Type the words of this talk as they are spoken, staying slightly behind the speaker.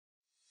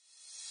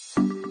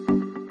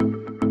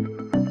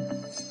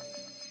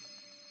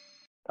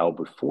Now,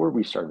 before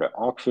we start the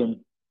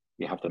auction,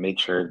 we have to make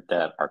sure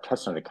that our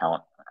testnet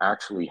account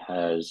actually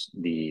has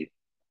the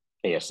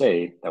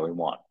ASA that we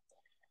want.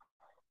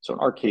 So in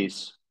our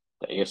case,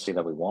 the ASA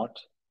that we want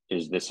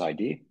is this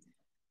ID.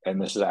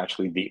 And this is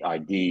actually the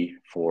ID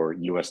for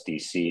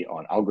USDC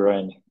on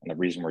Algorand. And the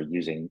reason we're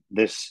using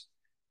this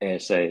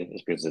ASA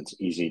is because it's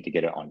easy to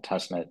get it on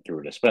testnet through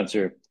a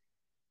dispenser.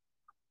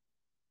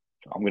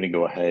 So I'm going to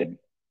go ahead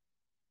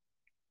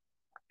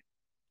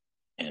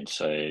and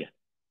say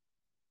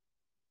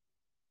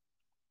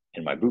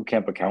in my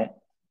Bootcamp account,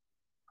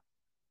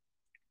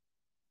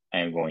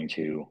 I'm going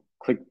to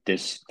click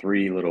this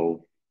three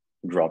little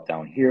drop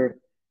down here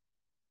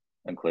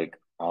and click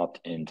Opt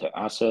into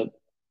Asset.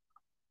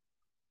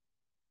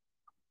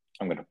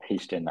 I'm going to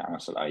paste in the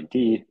asset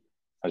ID.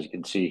 As you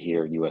can see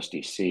here,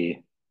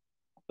 USDC,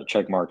 the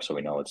check mark, so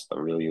we know it's the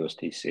real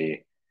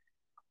USDC.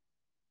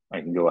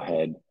 I can go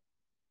ahead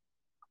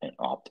and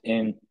opt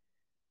in.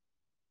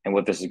 And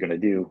what this is going to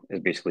do is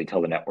basically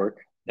tell the network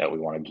that we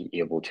want to be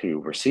able to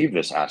receive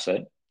this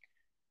asset.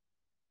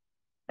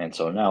 And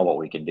so now what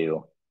we can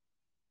do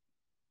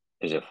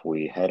is if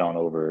we head on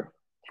over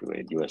to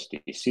a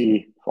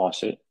USDC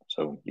faucet,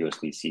 so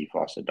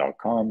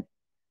usdcfaucet.com,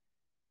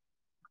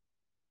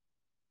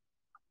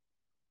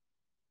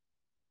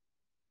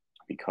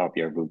 we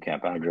copy our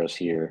Bootcamp address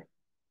here,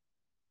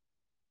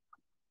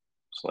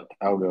 select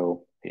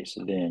algo, paste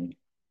it in,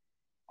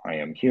 I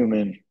am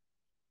human,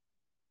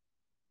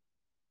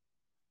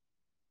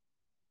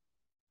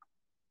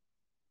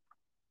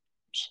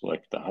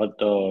 select the hot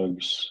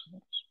dogs,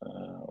 I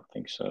don't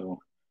think so.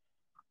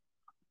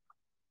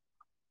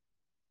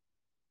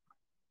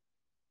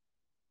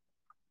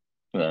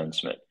 And then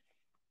submit.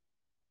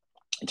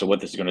 And so what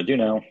this is going to do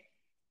now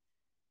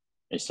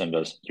is send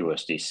us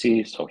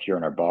USDC. So here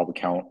in our Bob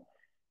account,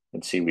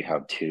 let's see we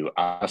have two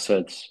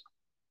assets.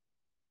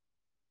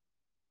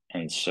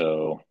 And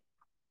so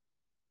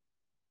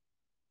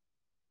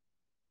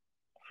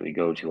if we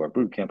go to our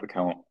Bootcamp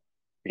account,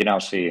 we can now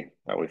see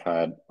that we've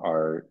had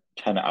our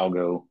 10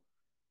 algo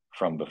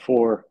from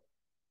before,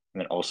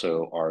 and then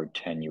also our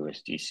 10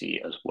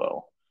 USDC as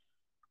well.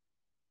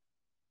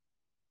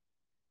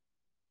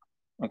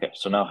 Okay,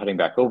 so now heading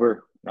back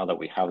over, now that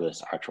we have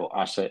this actual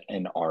asset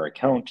in our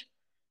account,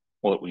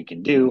 what we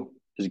can do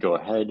is go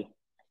ahead,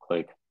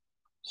 click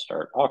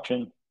Start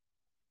Auction.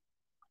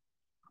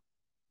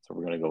 So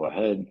we're going to go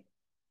ahead,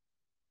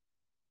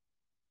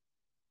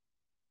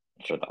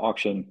 start the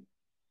auction,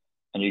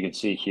 and you can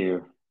see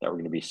here that we're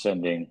going to be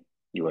sending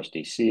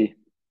USDC,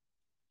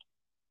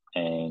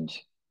 and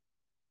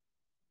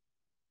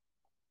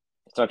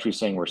it's actually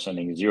saying we're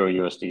sending 0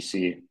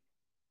 USDC,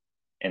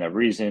 and the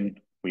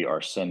reason we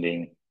are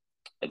saying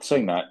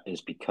that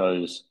is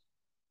because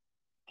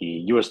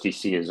the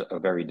USDC is a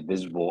very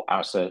divisible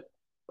asset,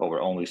 but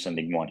we're only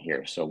sending one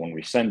here. So when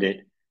we send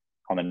it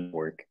on the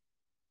network,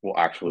 we'll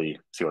actually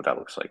see what that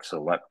looks like.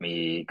 So let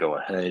me go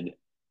ahead,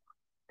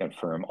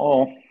 confirm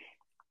all.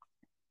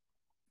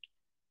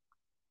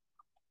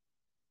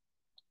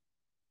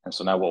 And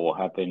so now what will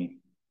happen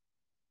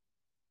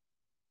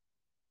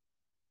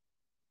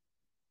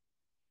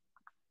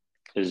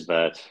is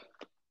that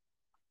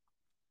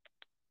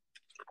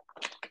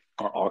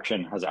our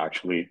auction has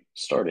actually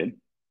started.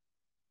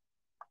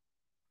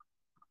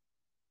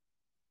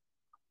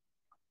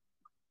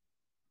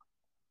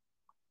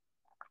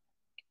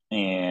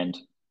 And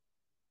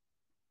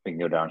we can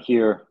go down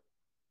here.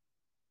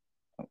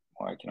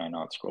 Why can I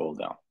not scroll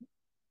down?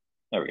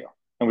 There we go.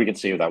 And we can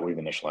see that we've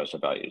initialized the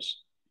values.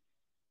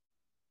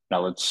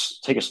 Now let's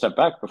take a step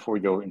back before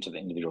we go into the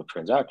individual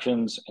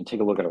transactions and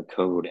take a look at our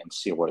code and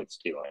see what it's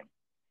doing.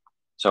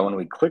 So when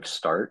we click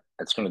start,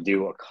 it's going to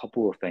do a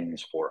couple of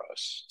things for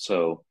us.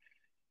 So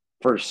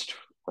first,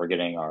 we're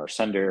getting our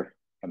sender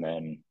and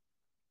then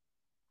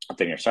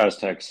updating our status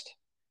text.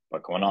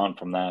 But going on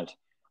from that,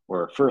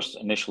 we're first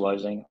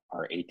initializing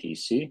our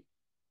ATC.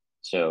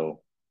 So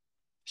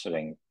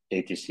setting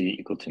ATC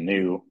equal to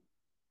new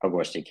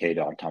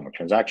AlgoSDK.atomic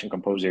transaction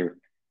composer.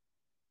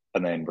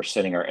 And then we're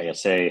setting our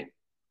ASA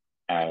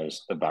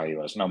as the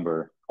value as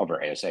number of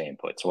our ASA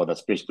input. So what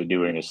that's basically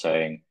doing is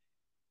saying,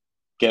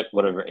 get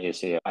whatever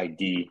ASA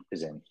ID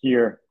is in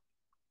here,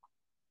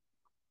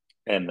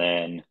 and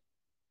then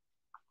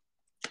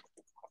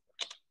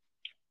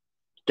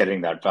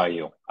getting that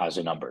value as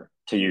a number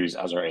to use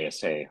as our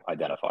ASA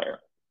identifier.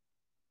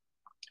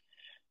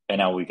 And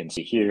now we can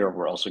see here,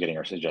 we're also getting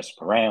our suggested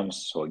params.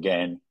 So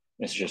again,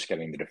 this is just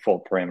getting the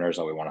default parameters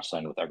that we want to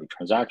send with every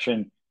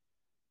transaction.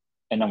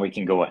 And then we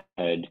can go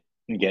ahead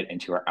and get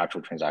into our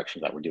actual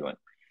transactions that we're doing.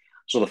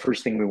 So the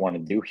first thing we want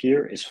to do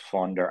here is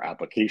fund our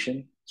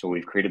application. So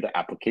we've created the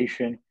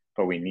application,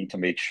 but we need to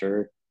make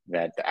sure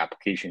that the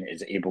application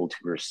is able to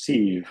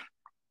receive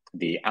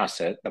the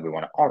asset that we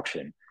want to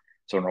auction.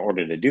 So in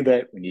order to do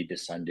that, we need to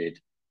send it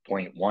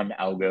 0.1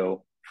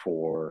 algo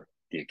for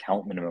the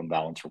account minimum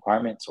balance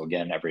requirement. So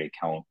again, every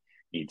account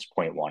needs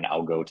 0.1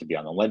 algo to be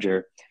on the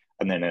ledger,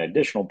 and then an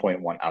additional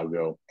 0.1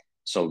 algo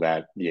so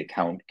that the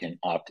account can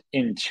opt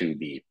into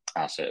the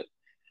asset.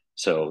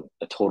 So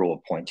a total of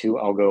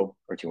 0.2 algo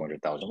or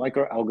 200,000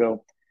 micro algo.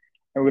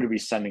 And we're going to be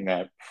sending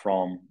that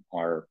from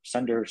our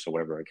sender, so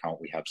whatever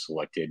account we have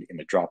selected in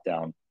the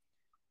dropdown,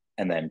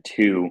 and then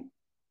to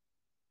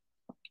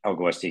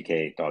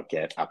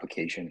algosdk.get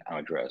application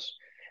address.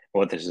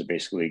 What this is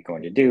basically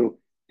going to do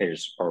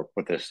is, or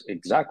what this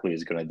exactly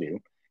is going to do,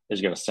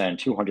 is going to send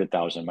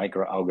 200,000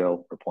 micro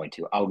algo or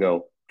 0.2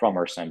 algo from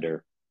our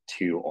sender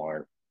to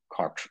our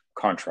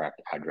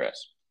contract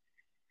address.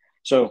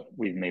 So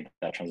we've made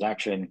that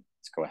transaction.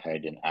 Let's go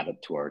ahead and add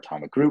it to our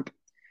atomic group.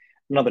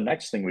 Now, the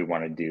next thing we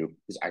want to do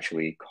is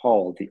actually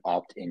call the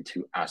opt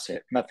into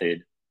asset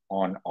method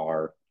in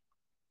our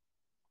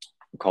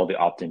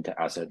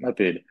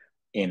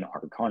in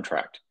our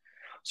contract.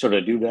 So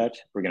to do that,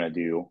 we're going to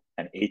do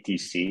an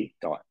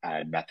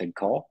atc.add method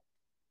call.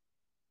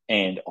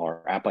 And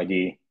our app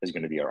ID is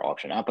going to be our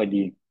auction app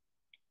ID.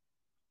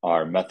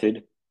 Our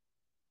method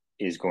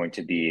is going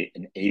to be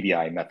an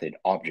ABI method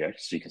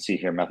object. So you can see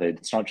here method,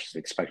 it's not just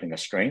expecting a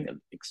string,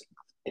 it's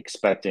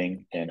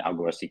expecting an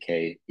Algo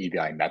SDK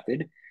ABI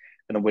method.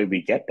 And the way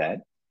we get that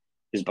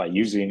is by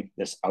using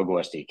this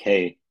Algo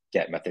SDK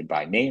get method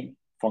by name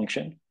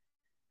function.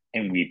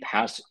 And we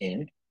pass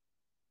in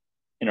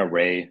an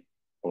array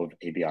of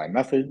ABI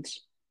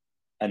methods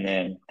and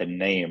then the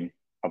name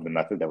of the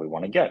method that we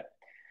want to get.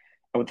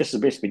 And what this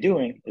is basically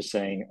doing is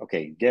saying,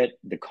 okay, get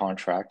the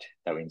contract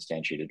that we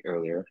instantiated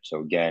earlier. So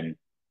again,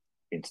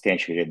 we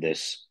instantiated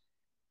this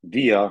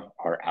via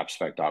our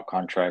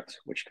appspec.contract,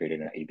 which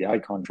created an ABI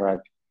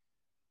contract.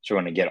 So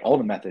we're going to get all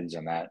the methods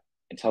in that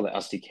and tell the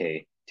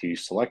SDK to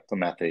select the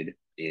method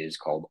is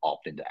called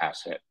Opt Into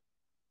ASA.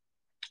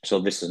 So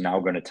this is now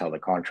going to tell the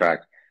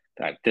contract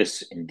that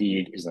this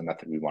indeed is the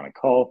method we want to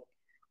call.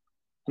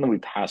 And then we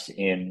pass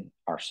in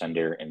our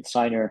sender and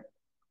signer.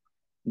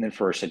 And then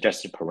for our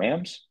suggested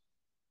params,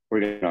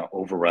 we're going to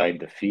override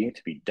the fee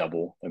to be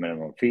double the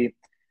minimum fee.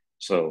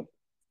 So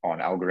on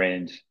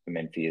Algorand, the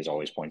min fee is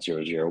always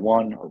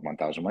 0.001 or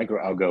 1,000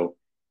 micro algo.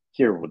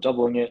 Here we're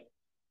doubling it.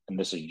 And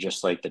this is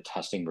just like the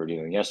testing we were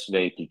doing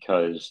yesterday,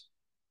 because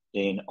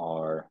in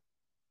our,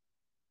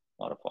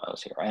 a lot of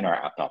files here, in our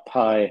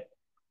app.py,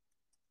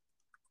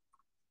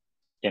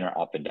 in our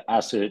Opt Into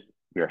ASA,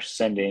 we are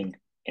sending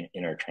an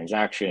inner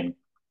transaction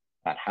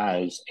that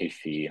has a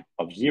fee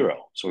of 0.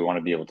 So we want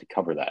to be able to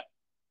cover that.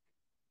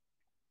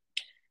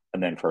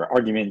 And then for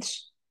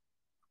arguments,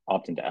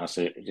 Opt Into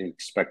ASA is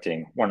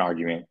expecting one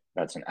argument,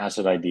 that's an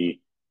asset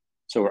ID.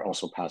 So we're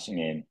also passing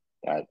in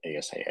that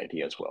ASA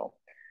ID as well.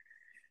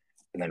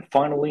 And then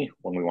finally,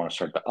 when we want to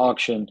start the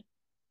auction,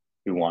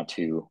 we want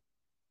to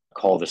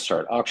call the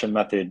start auction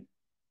method.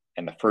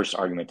 And the first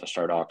argument to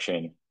start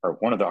auction, or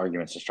one of the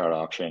arguments to start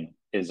auction,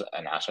 is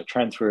an asset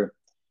transfer.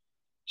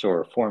 So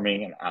we're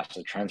forming an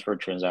asset transfer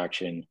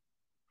transaction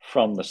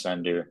from the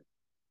sender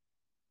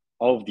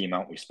of the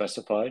amount we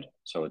specified.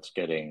 So it's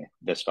getting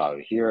this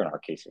value here. In our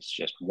case, it's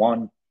just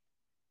 1.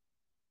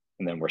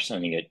 And then we're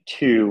sending it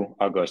to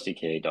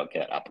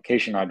algosdk.get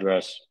application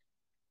address.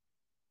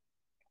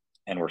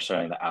 And we're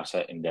setting the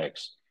asset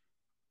index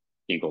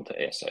equal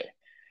to ASA.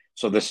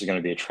 So this is going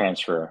to be a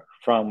transfer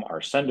from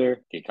our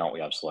sender, the account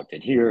we have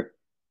selected here,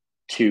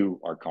 to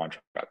our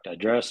contract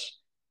address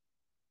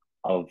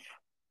of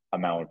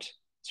amount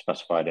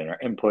specified in our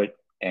input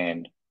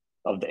and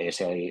of the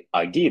ASA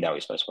ID that we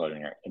specified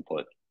in our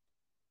input.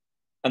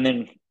 And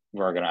then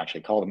we're going to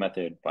actually call the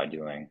method by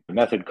doing the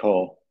method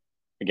call.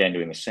 Again,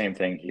 doing the same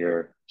thing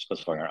here,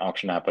 specifying our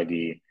auction app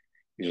ID,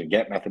 using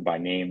get method by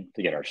name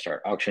to get our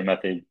start auction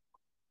method,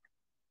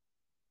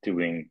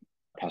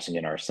 passing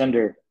in our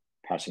sender,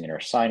 passing in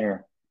our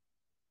signer,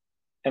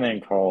 and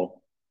then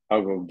call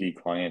algo d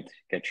client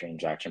get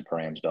transaction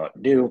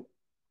params.do,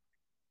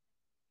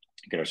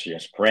 get our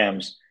suggested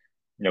params.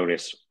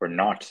 Notice we're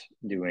not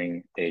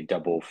doing a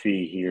double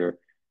fee here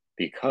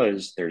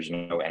because there's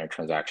no enter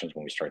transactions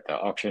when we start the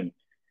auction.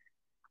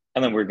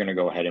 And then we're going to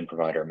go ahead and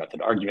provide our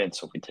method arguments.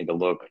 So if we take a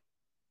look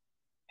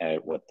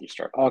at what the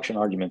start auction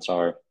arguments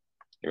are,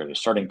 here are the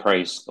starting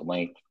price, the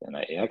length, and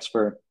the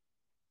AXfer.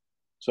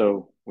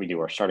 So we do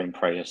our starting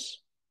price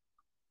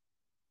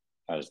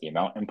as the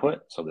amount input.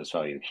 So this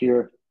value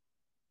here,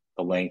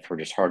 the length, we're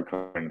just hard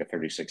coding to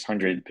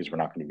 3600 because we're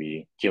not going to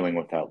be dealing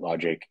with that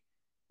logic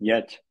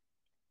yet.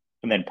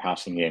 And then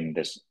passing in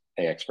this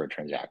AXfer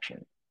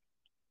transaction.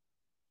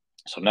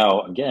 So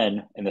now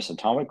again, in this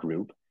atomic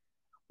group,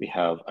 we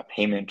have a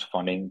payment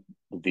funding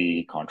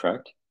the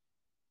contract.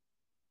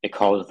 It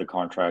calls the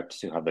contract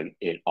to have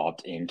it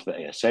opt into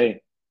the ASA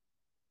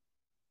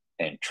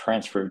and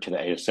transfer to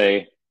the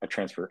ASA, a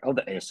transfer of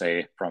the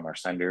ASA from our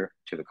sender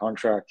to the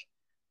contract,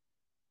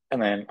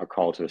 and then a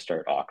call to the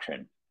start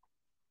auction.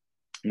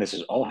 And this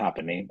is all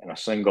happening in a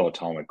single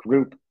atomic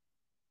group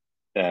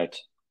that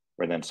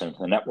we're then sent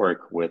to the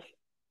network with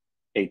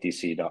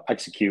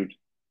atc.execute.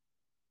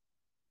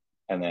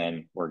 And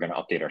then we're going to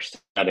update our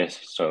status.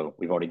 So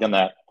we've already done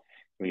that.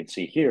 We can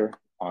see here,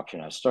 auction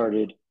has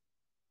started.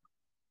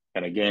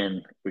 And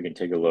again, we can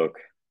take a look.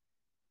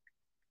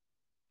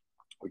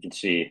 We can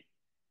see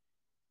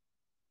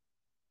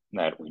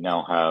that we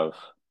now have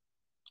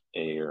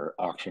your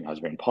auction has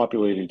been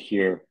populated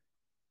here.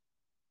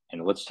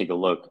 And let's take a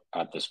look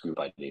at this group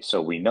ID.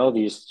 So we know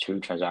these two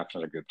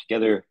transactions are grouped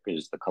together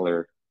because the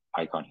color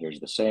icon here is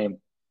the same.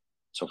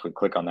 So if we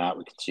click on that,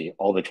 we can see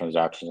all the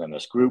transactions in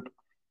this group.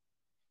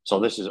 So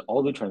this is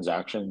all the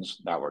transactions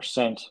that were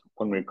sent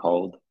when we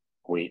called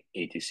await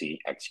ATC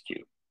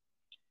execute.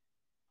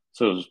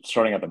 So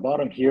starting at the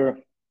bottom here,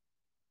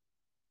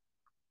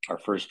 our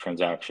first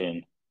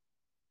transaction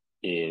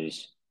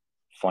is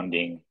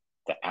funding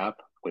the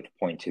app with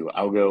 0.2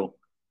 algo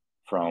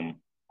from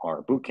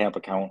our Bootcamp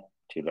account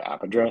to the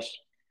app address.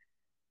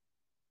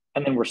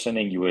 And then we're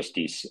sending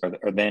USDC,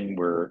 or then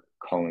we're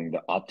calling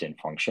the opt-in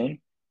function.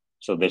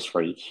 So this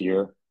right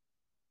here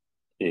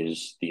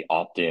is the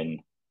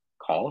opt-in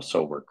call.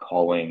 So we're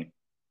calling,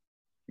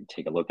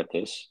 take a look at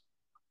this.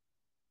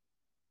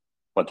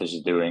 What this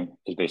is doing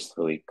is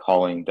basically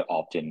calling the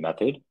opt-in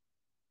method.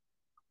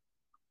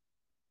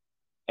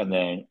 And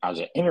then as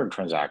an inner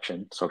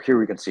transaction, so here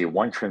we can see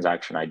one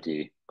transaction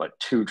ID, but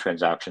two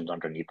transactions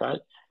underneath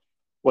that.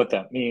 What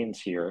that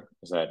means here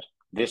is that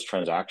this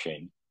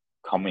transaction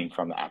coming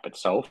from the app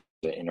itself,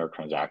 the inner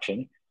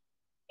transaction,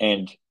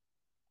 and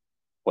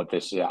what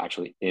this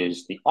actually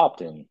is the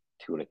opt-in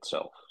to it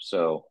itself.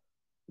 So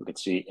we can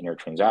see inner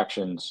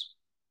transactions.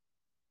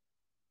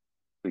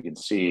 We can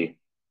see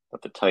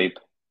that the type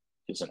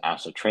is an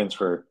asset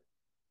transfer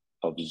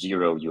of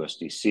 0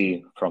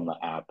 USDC from the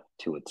app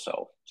to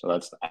itself. So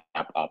that's the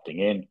app opting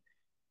in.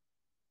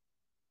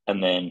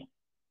 And then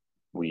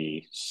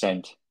we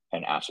sent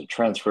an asset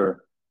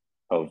transfer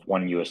of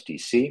 1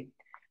 USDC.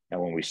 Now,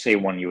 when we say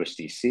 1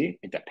 USDC,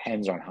 it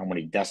depends on how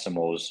many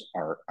decimals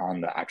are on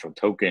the actual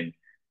token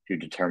to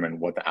determine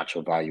what the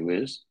actual value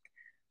is.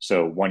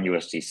 So 1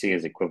 USDC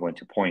is equivalent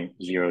to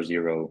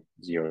 0.000001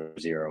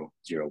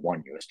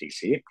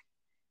 USDC.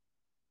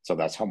 So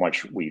that's how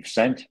much we've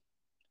sent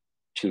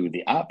to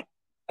the app.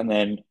 And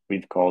then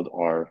we've called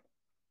our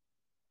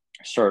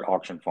start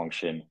auction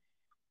function.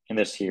 And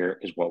this here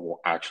is what will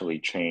actually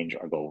change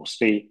our global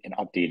state and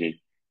update it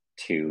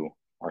to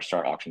our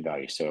start auction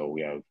value. So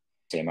we have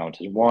the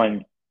amount is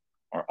 1,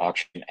 our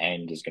auction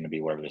end is going to be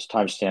whatever this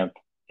timestamp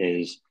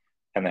is,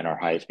 and then our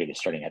highest bid is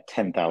starting at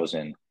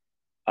 10,000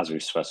 as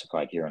we've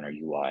specified here in our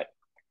UI.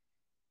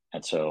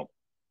 And so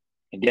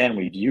again,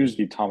 we've used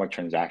the atomic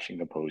transaction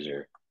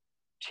composer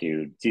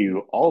to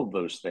do all of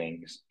those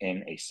things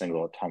in a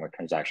single atomic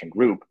transaction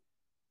group,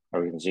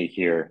 where we can see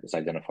here is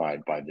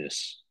identified by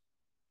this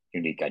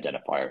unique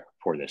identifier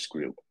for this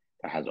group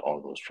that has all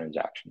of those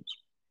transactions.